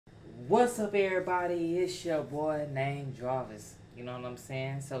What's up, everybody? It's your boy named Jarvis. You know what I'm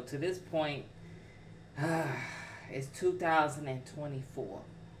saying? So to this point, it's 2024.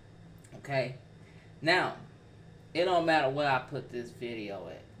 Okay? Now, it don't matter what I put this video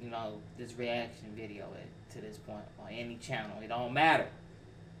at. You know, this reaction video at to this point on any channel. It don't matter.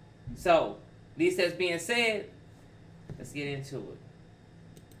 So, this that's being said, let's get into it.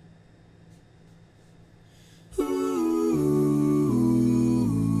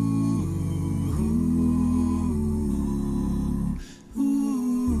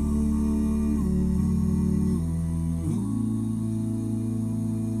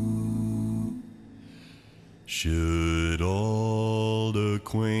 Should old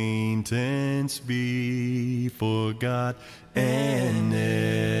acquaintance be forgot and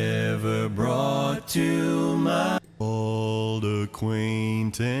never brought to mind? Old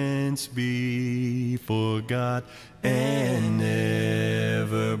acquaintance be forgot and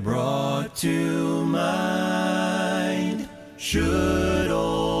never brought to mind? Should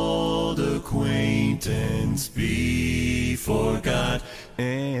old acquaintance be forgot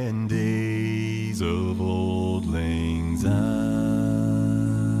and days of old lang syne?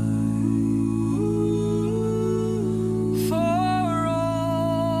 For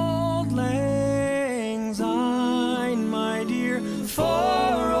old lang syne, my dear,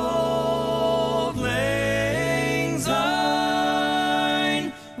 for old lang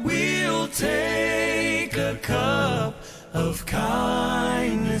syne, we'll take a cup of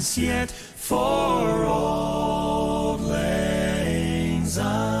kindness yet for old lang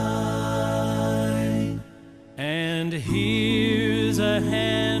syne. And here's a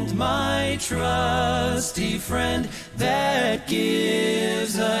hand, my trusty friend, that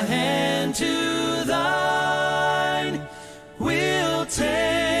gives a hand to thine. We'll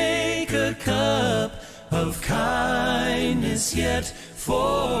take a cup of kindness yet for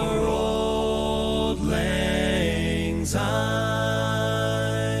old lang syne.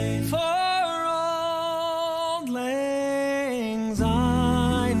 For old lang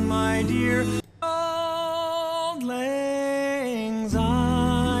syne, my dear. Old lang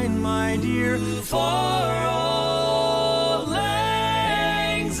syne, my dear. For old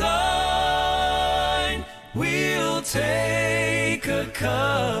lang syne, we'll take a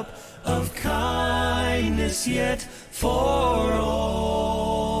cup of kindness yet for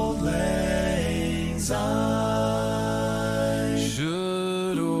old lang syne.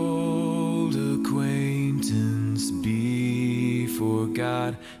 Should old acquaintance be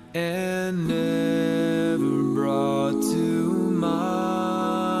forgot and never brought to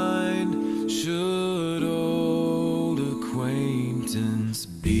mind? Should old acquaintance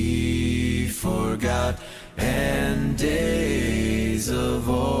be forgot and days of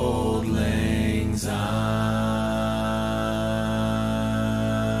old lang syne?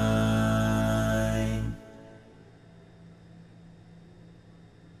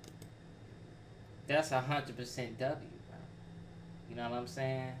 That's 100% W, bro. You know what I'm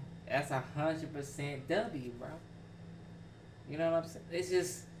saying? That's 100% W, bro. You know what I'm saying? It's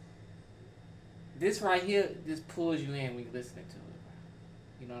just, this right here just pulls you in when you're listening to it, bro.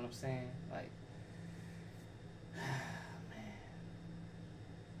 You know what I'm saying? Like, man.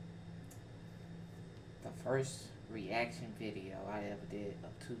 The first reaction video I ever did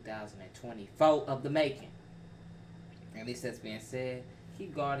of 2024 of the making. At least that's being said.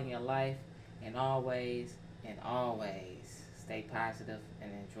 Keep guarding your life and always stay positive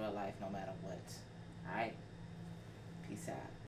and enjoy life no matter what. Alright? Peace out.